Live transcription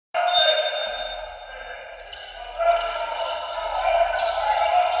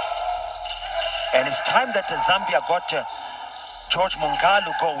And it's time that Zambia got George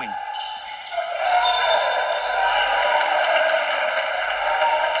Mungalu going.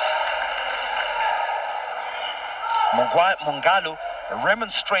 Mungalu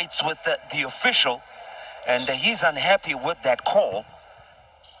remonstrates with the official, and he's unhappy with that call.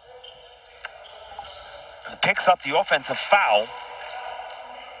 Picks up the offensive foul,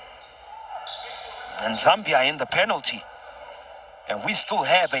 and Zambia in the penalty. And we still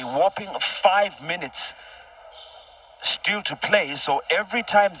have a whopping 5 minutes still to play. So every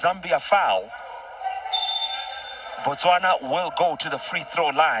time Zambia foul, Botswana will go to the free throw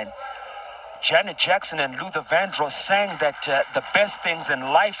line. Janet Jackson and Luther Vandross sang that the best things in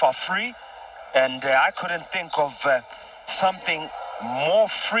life are free, and I couldn't think of something more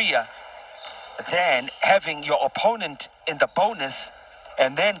freer than having your opponent in the bonus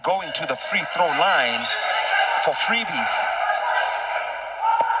and then going to the free throw line for freebies.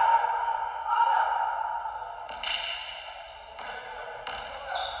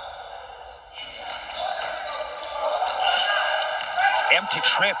 Empty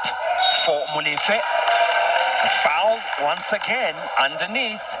trip for Molefe. Foul once again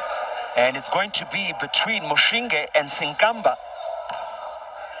underneath, and it's going to be between Mushinge and Sinkamba.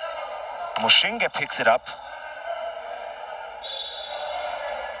 Mushinge picks it up.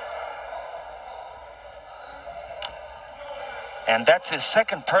 And that's his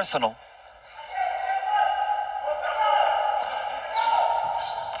second personal.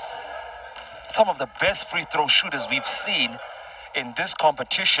 Some of the best free throw shooters we've seen in this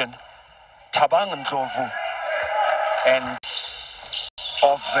competition, Tabang Ndlovu and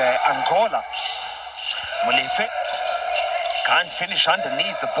of Angola. Molefe can't finish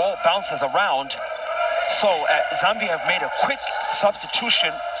underneath. The ball bounces around. So Zambia have made a quick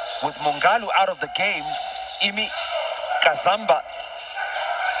substitution with Mungalu out of the game. Imi Kazamba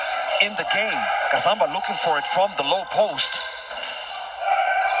in the game. Kazamba looking for it from the low post.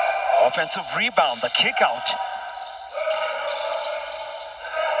 Offensive rebound, the kick out.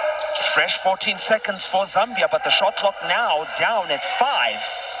 Fresh 14 seconds for Zambia, but the shot clock now down at 5.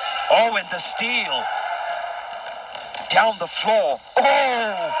 Oh, and the steal. Down the floor.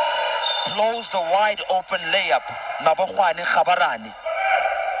 Oh! Blows the wide open layup. Nabohwane Khabarani.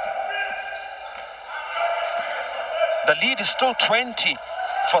 The lead is still 20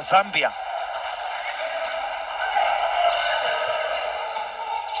 for Zambia.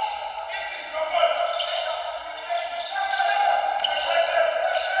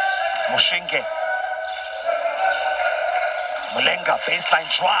 Mushinge. Mulenga, baseline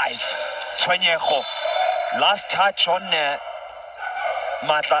drive. Twenyeho. Last touch on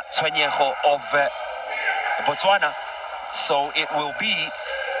Matla Twenyeho of Botswana. So it will be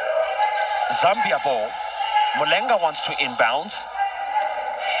Zambia ball. Mulenga wants to inbounds.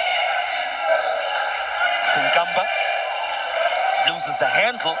 Sinkamba loses the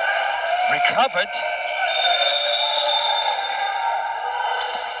handle. Recovered.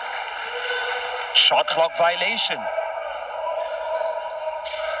 Shot clock violation.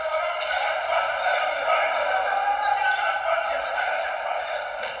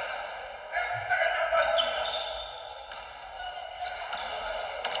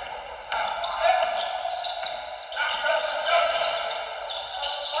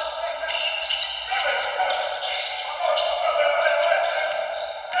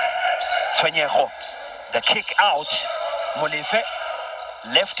 Twenyeho, the kick out. Molefe,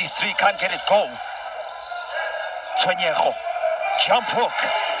 lefty three, can't get it go. Twenyeho, jump hook.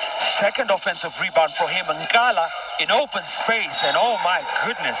 Second offensive rebound for him. Ngala in open space, and oh my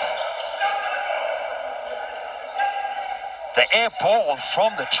goodness. The air ball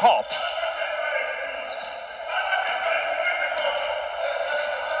from the top.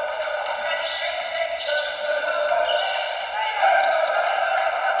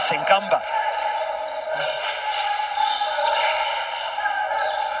 Sinkamba.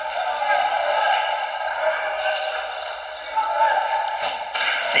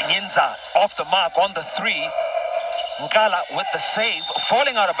 Singinza off the mark on the three. Ngala with the save,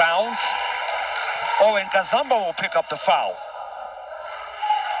 falling out of bounds. Oh, and Kazamba will pick up the foul.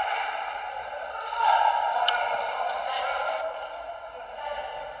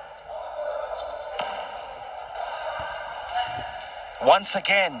 Once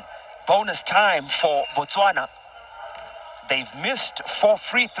again, bonus time for Botswana. They've missed 4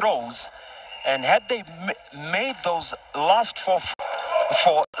 free throws, and had they made those last 4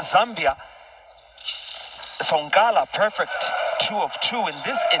 for Zambia, Songala perfect 2 of 2 in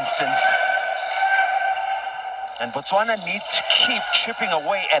this instance. And Botswana needs to keep chipping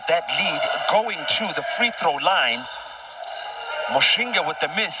away at that lead, going to the free throw line. Mushinga with the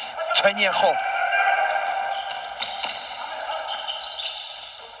miss. Twenyeho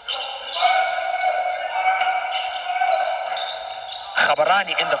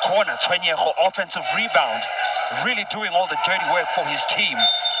Khabarani in the corner. Twenyeho offensive rebound. Really doing all the dirty work for his team.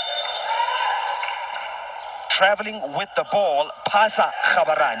 Traveling with the ball, Pasa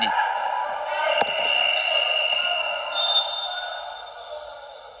Khabarani.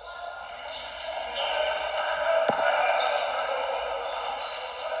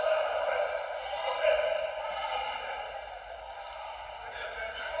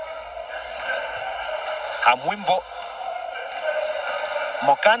 Hamwimbo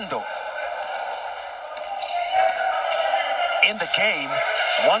Mokando in the game,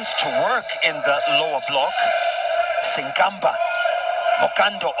 wants to work in the lower block. Sinkamba,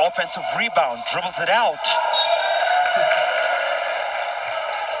 Mokando offensive rebound, dribbles it out.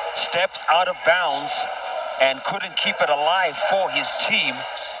 Steps out of bounds and couldn't keep it alive for his team.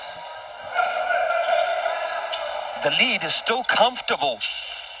 The lead is still comfortable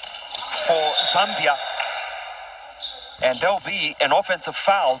for Zambia. And there'll be an offensive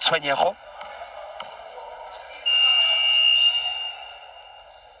foul, Twenyeho.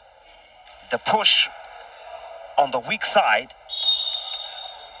 The push on the weak side.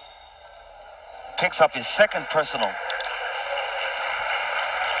 Picks up his second personal.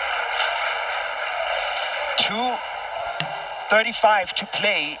 2:35 to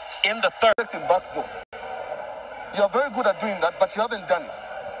play in the third. You are very good at doing that, but you haven't done it.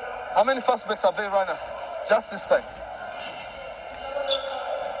 How many fast breaks have they run us just this time?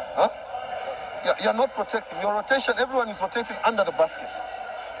 Huh? You're not protecting. Your rotation, everyone is rotating under the basket.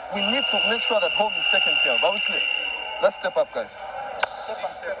 We need to make sure that home is taken care of. Are we clear? Let's step up, guys.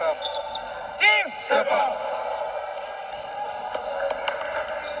 Step up. Team, Step up.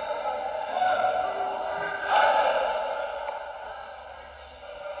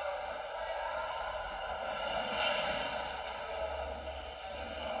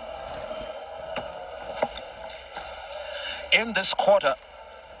 In this quarter,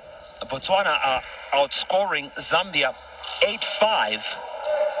 Botswana are outscoring Zambia 8-5.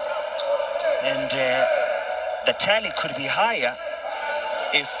 And the tally could be higher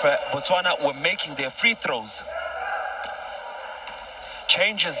if Botswana were making their free throws.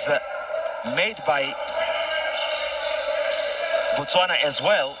 Changes made by Botswana as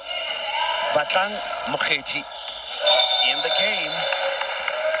well. Batlang Mokgeti in the game.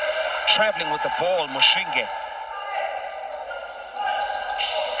 Traveling with the ball, Moshinge.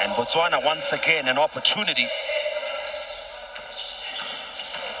 And Botswana once again an opportunity.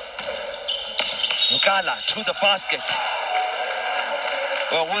 Nkala to the basket.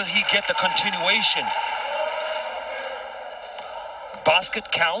 Well, will he get the continuation? Basket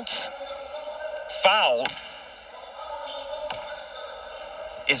counts. Foul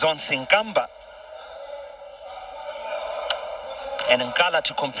is on Sinkamba. And Nkala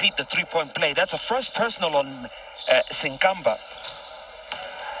to complete the three-point play. That's a first personal on Sinkamba.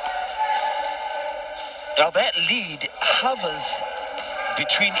 Now that lead hovers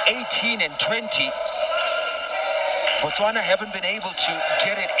between 18 and 20. Botswana haven't been able to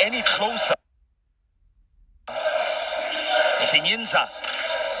get it any closer. Sinyinza,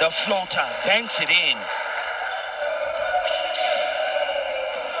 the floater, banks it in.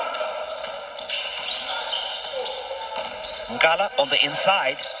 Ngala on the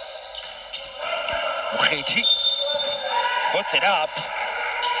inside. Mokgeti puts it up.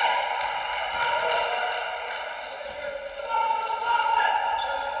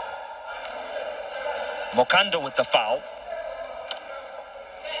 Mokando with the foul.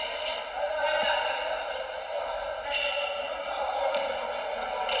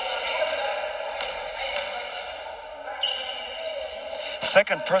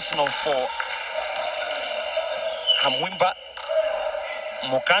 Second personal for Hamwimba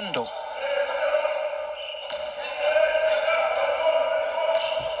Mokando.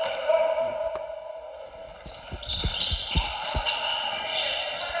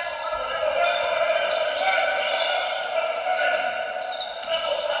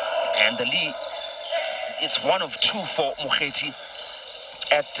 And the lead, it's 1 of 2 for Mokgeti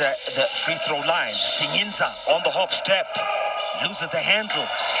at the free throw line. Sinyinza on the hop step, loses the handle.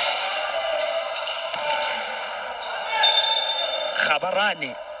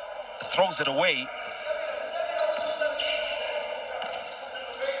 Khabarani throws it away.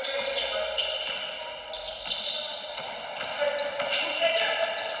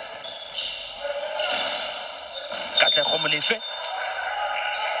 Katlego Molefe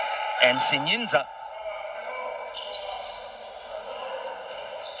and Sinyinza.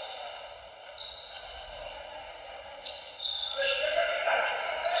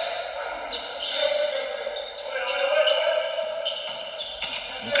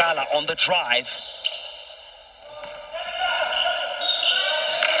 Nkala on the drive.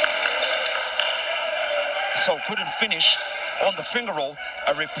 so couldn't finish on the finger roll.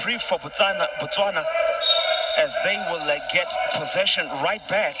 A reprieve for Botswana as they will get possession right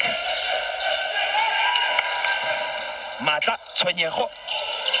back. Matla Tshwenyego,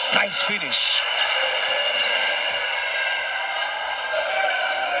 nice finish.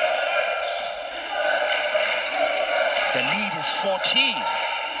 The lead is 14.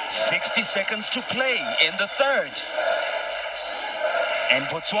 60 seconds to play in the third. And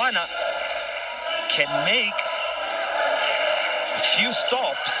Botswana can make a few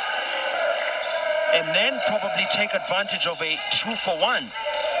stops and then probably take advantage of a 2-for-1.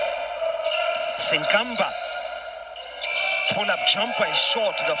 Sinkamba, pull-up jumper is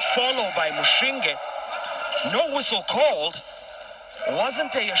short. The follow by Mushinge. No whistle called.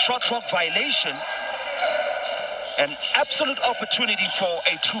 Wasn't a shot clock violation. An absolute opportunity for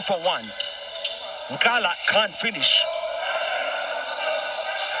a 2-for-1. Nkala can't finish.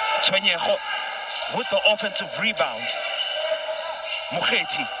 Tshwenyego with the offensive rebound.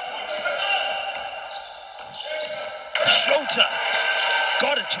 Mukhethi. Floater.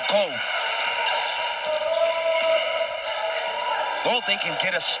 Got it to go. Well, they can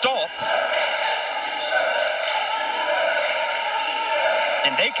get a stop.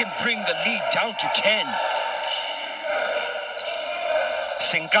 And they can bring the lead down to 10.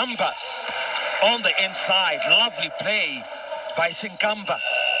 Sinkamba on the inside. Lovely play by Sinkamba.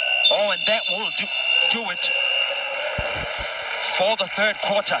 Oh, and that will do it for the third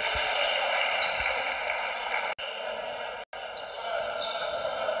quarter.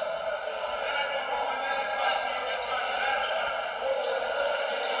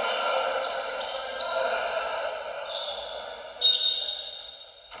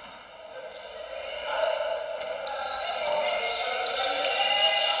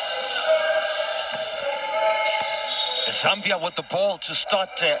 Zambia with the ball to start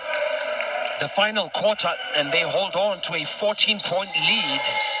the final quarter, and they hold on to a 14-point lead.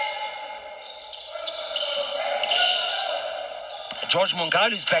 George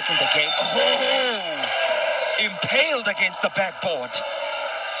Mungalu is back in the game. Oh! Impaled against the backboard.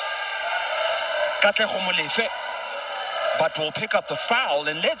 Katlego Molefe, but will pick up the foul,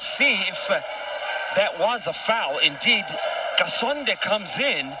 and let's see if that was a foul. Indeed, Kasonde comes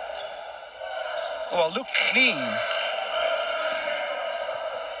in. Well, look clean.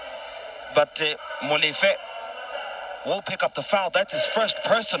 But Molefe will pick up the foul. That's his first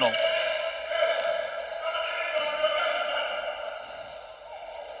personal.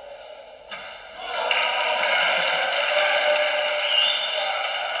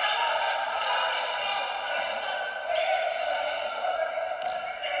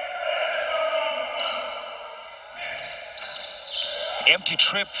 Empty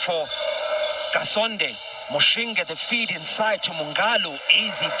trip for Kasonde. Mushinge, the feed inside to Mungalu.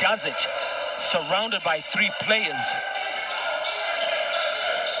 Easy does it. Surrounded by three players.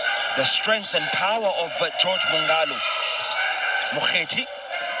 The strength and power of George Mungalu. Mukhethi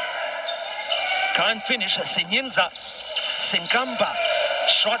can't finish. Sinyinza. Sinkamba.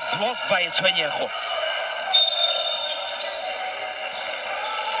 Shot blocked by Tshwenyego.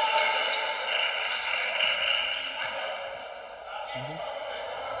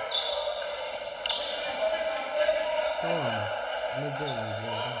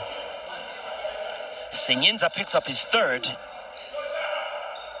 Sinyinza picks up his third.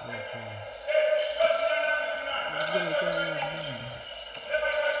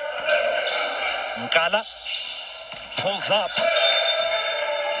 Nkala pulls up.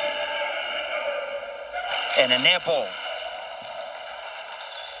 And an air ball.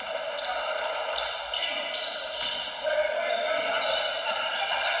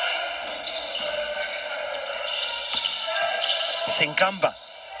 Sinkamba.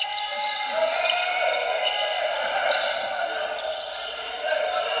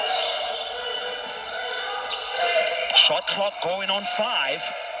 Shot clock going on 5.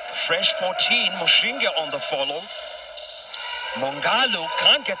 Fresh 14. Mushinge on the follow. Mungalu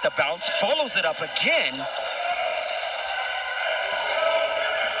can't get the bounce. Follows it up again.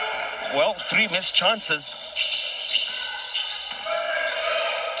 Well, 3 missed chances.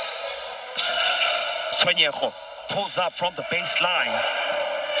 Tshwenyego pulls up from the baseline.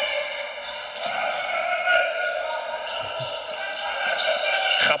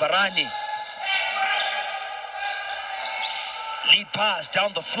 Khabarani. Lead pass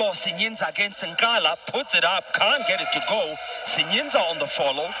down the floor. Sinyinza against Nkala. Puts it up. Can't get it to go. Sinyinza on the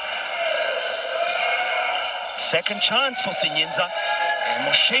follow. Second chance for Sinyinza. And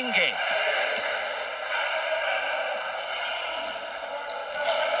Mushinge.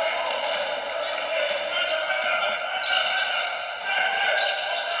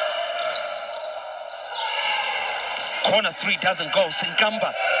 Corner 3 doesn't go.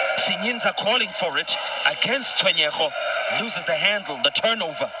 Sinkamba, Sinyinza calling for it against Twenyego. Loses the handle, the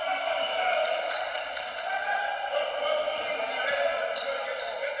turnover.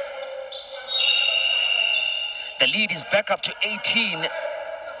 The lead is back up to 18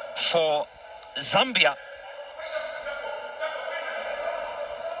 for Zambia.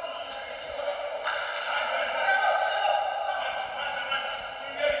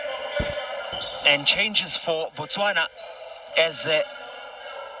 And changes for Botswana as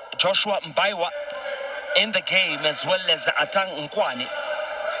Joshua Mbaiwa in the game, as well as Atang Nkwani.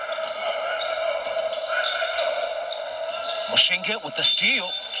 Moshinge with the steal.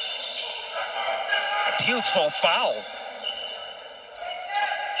 Appeals for a foul.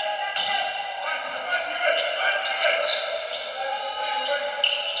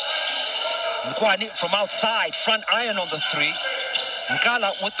 Nkwani from outside, front iron on the 3.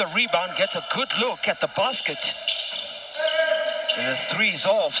 Nkala with the rebound, gets a good look at the basket. And the 3's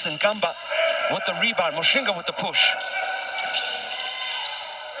off. Sinkamba with the rebound. Moshinga with the push.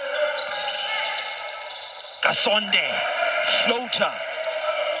 Kasonde, floater.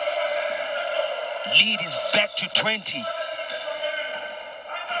 Lead is back to 20.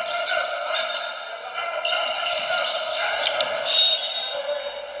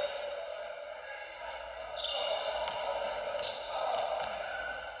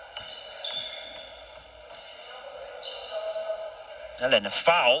 And then a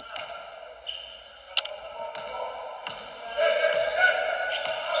foul.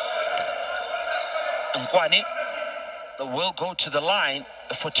 Nkwani will go to the line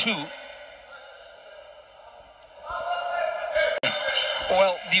for 2.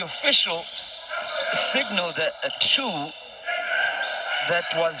 Well, the official signaled a 2 that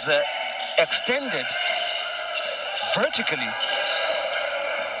was extended vertically.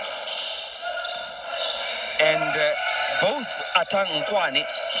 And both Atang Nkwani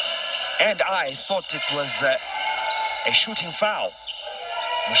and I thought it was a shooting foul.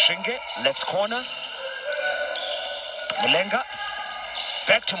 Mushinge, left corner. Mulenga,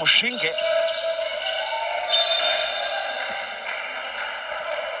 back to Mushinge.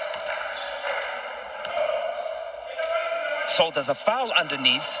 So there's a foul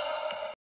underneath.